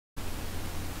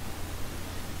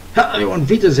Hello everyone,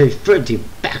 Vito's a Freddy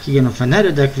back again with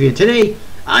another deck review. Today,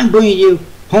 I'm bringing you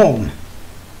home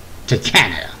to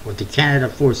Canada with the Canada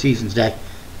Four Seasons deck.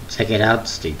 Check it out,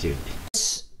 stay tuned.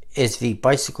 This is the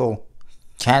Bicycle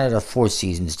Canada Four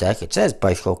Seasons deck. It says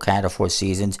Bicycle Canada Four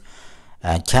Seasons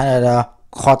and Canada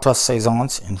Quatre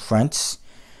Saisons in French.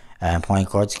 And playing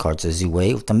cards as you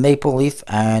way with the maple leaf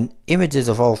and images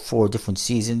of all four different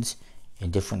seasons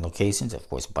in different locations. Of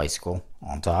course, bicycle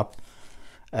on top.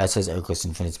 It says Ericus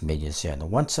Infinite's Minions here on the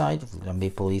one side, the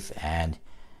maple leaf, and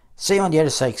same on the other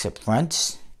side except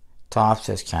France. Top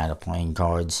says Canada playing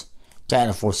cards,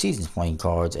 Canada Four Seasons playing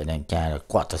cards, and then Canada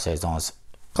Quatre Saisons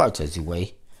cards as you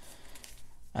way.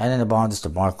 And then the bottom is the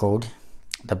barcode.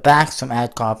 The back, some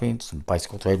ad copy, some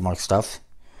bicycle trademark stuff,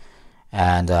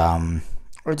 and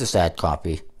or just ad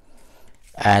copy.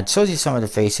 And it shows you some of the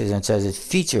faces, and it says it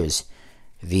features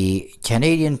the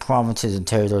Canadian provinces and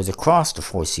territories across the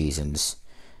Four Seasons.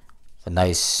 A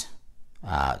nice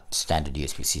standard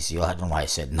USB-C seal. I don't know why I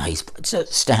said nice, but it's a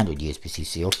standard USB-C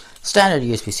seal. Standard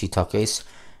USB-C tuck case.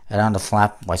 And on the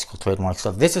flap, bicycle trademark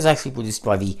stuff. This is actually produced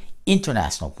by the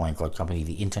International Playing Card Company,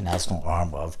 the international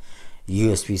arm of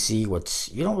USB-C, which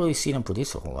you don't really see them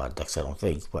produce a whole lot of decks, I don't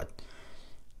think, but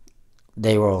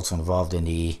they were also involved in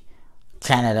the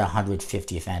Canada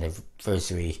 150th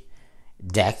anniversary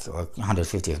deck, or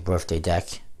 150th birthday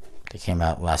deck that came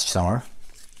out last summer.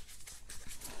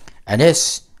 And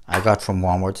this I got from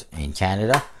Walmart in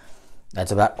Canada.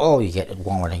 That's about all you get at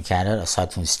Walmart in Canada,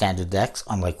 aside from standard decks,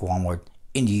 unlike Walmart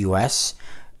in the US.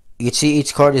 You can see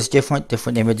each card is different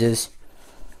images.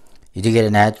 You do get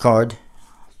an ad card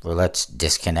for let's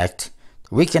disconnect,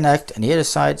 reconnect, and the other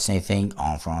side, same thing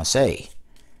en français,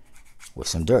 with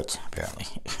some dirt, apparently.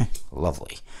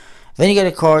 Lovely. Then you get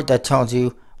a card that tells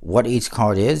you what each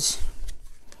card is.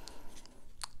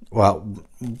 Well,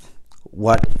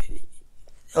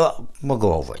 we'll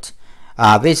go over it.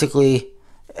 Basically,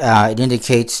 it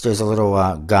indicates there's a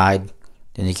little guide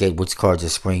to indicate which cards are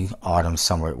spring, autumn,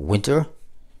 summer, winter,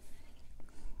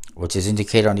 which is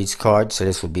indicated on each card. So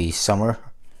this would be summer.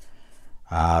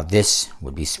 This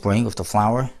would be spring with the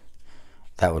flower.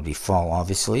 That would be fall,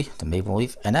 obviously, the maple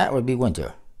leaf, and that would be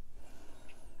winter.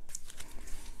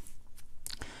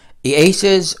 The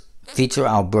aces feature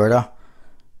Alberta.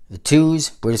 The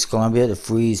 2s, British Columbia. The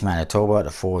 3s, Manitoba. The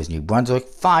 4s, New Brunswick.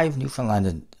 5, Newfoundland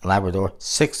and Labrador.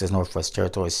 6 is Northwest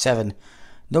Territories. 7,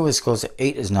 Nova Scotia.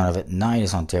 8 is none of it. 9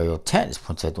 is Ontario. 10 is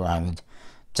Prince Edward Island.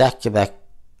 Jack, Quebec.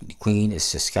 The Queen is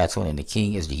Saskatchewan. And the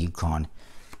King is the Yukon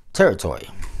Territory.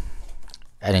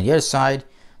 And on the other side,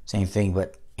 same thing,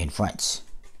 but in French.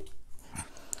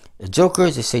 The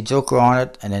Jokers, they say Joker on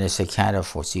it, and then they say Canada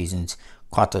Four Seasons,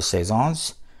 Quatre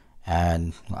Saisons.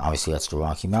 And obviously that's the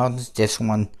Rocky Mountains. This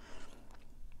one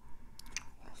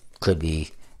could be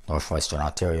Northwestern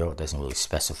Ontario. It doesn't really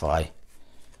specify.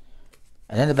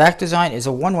 And then the back design is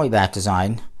a one-way back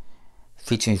design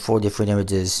featuring 4 different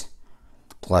images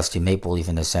plus the maple leaf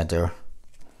in the center.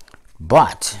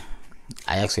 But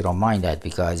I actually don't mind that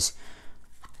because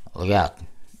look out,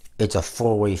 it's a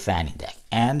 4-way fanning deck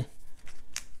and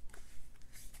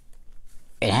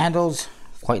it handles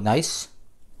quite nice.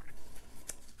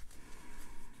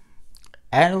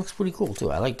 And it looks pretty cool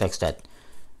too. I like decks that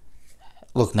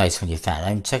look nice when you fan.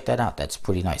 I mean, check that out. That's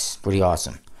pretty nice. Pretty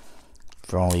awesome.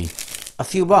 For only a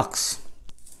few bucks.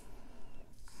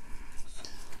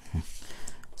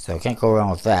 So can't go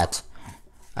wrong with that.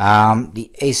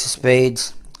 The Ace of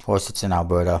Spades. Of course, it's in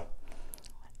Alberta.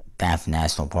 Banff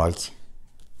National Park.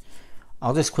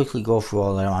 I'll just quickly go through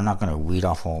all of them. I'm not going to read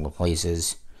off all the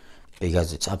places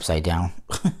because it's upside down.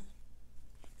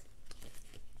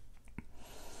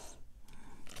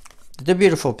 They're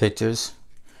beautiful pictures.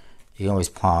 You can always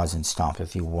pause and stop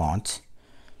if you want.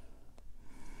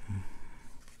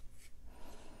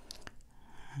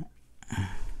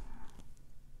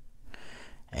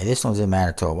 And this one's in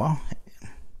Manitoba.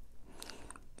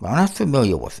 Well, I'm not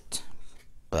familiar with it.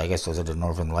 But I guess those are the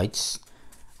Northern Lights.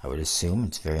 I would assume.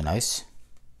 It's very nice.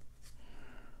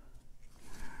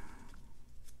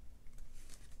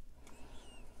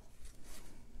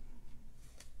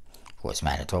 Of course,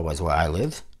 Manitoba is where I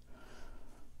live.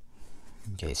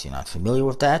 In case you're not familiar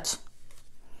with that.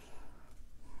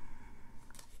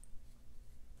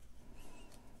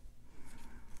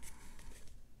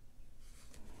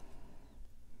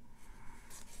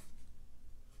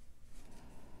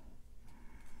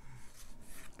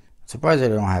 Surprised they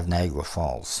don't have Niagara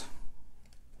Falls.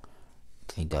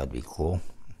 I think that would be cool.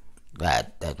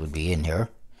 That would be in here.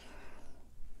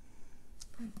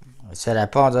 I said I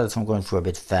apologize if I'm going through a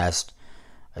bit fast.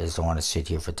 I just don't want to sit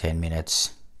here for 10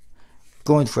 minutes.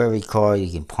 Going for every card,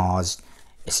 you can pause.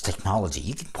 It's technology.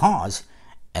 You can pause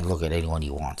and look at anyone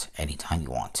you want, anytime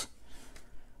you want.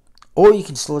 Or you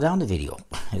can slow down the video.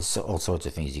 There's all sorts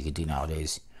of things you can do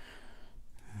nowadays.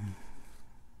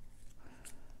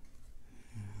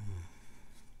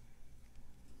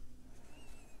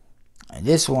 And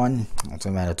this one, it's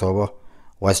in Manitoba,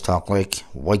 West Hawk Lake,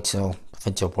 Whitesill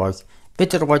Provincial Park. Been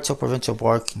to the Whitesill Provincial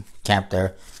Park, camped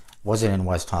there. Wasn't in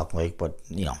West Hawk Lake, but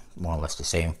you know, more or less the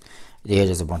same.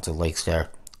 There's a bunch of lakes there.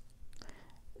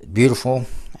 Beautiful,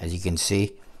 as you can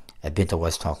see. I've been to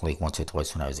West Hawk Lake once or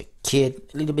twice when I was a kid,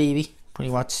 a little baby,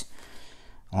 pretty much.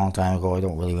 A long time ago, I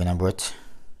don't really remember it.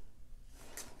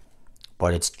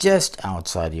 But it's just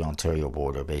outside the Ontario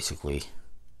border, basically.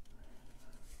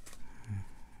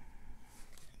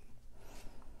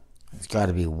 There's got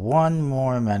to be one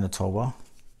more in Manitoba.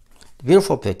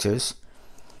 Beautiful pictures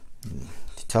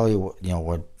to tell you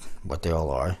what they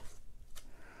all are.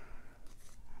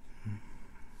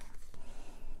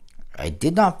 I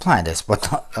did not plan this, but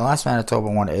the last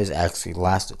Manitoba one is actually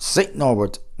last at St.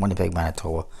 Norbert, Winnipeg,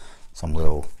 Manitoba. Some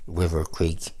little river,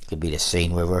 creek, could be the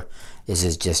Seine River. This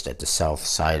is just at the south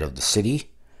side of the city.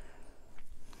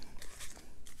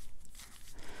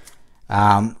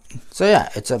 So yeah,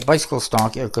 it's a bicycle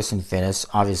stock, Hocus and Finish.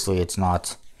 Obviously, it's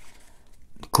not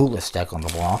the coolest deck on the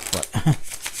block, but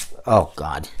oh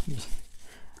god,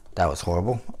 that was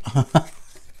horrible.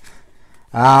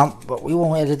 But we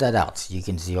won't edit that out. You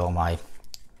can see all my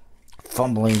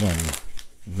fumbling and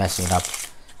messing up.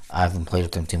 I haven't played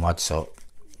with them too much, so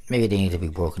maybe they need to be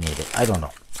broken either. I don't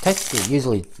know. Technically,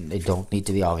 usually they don't need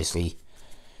to be. Obviously,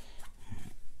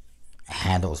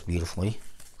 handles beautifully.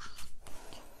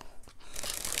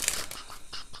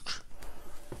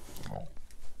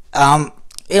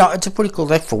 You know, it's a pretty cool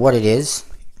deck for what it is.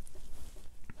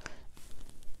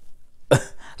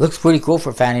 Looks pretty cool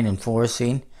for fanning and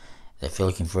forcing. If you're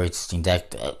looking for an interesting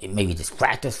deck, maybe just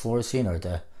practice forcing or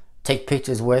to take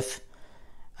pictures with.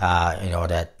 You know,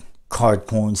 that card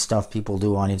porn stuff people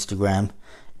do on Instagram.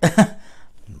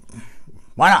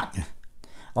 Why not?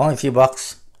 Only a few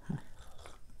bucks.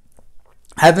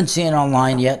 Haven't seen it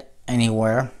online yet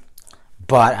anywhere,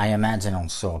 but I imagine it'll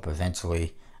show up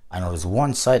eventually. I know there's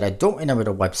one site, I don't remember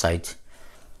the website,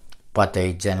 but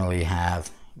they generally have,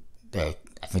 I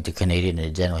think they're Canadian, and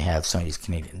they generally have some of these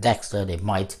Canadian decks there. They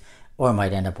might, or it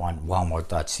might end up on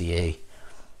walmart.ca.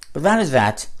 But that is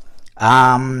that.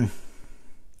 I'm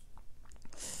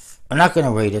not going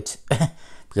to rate it,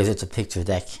 because it's a picture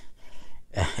deck.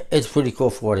 It's pretty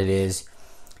cool for what it is.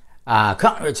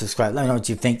 Comment, rate, subscribe, let me know what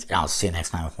you think, and I'll see you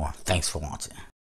next time with more. Thanks for watching.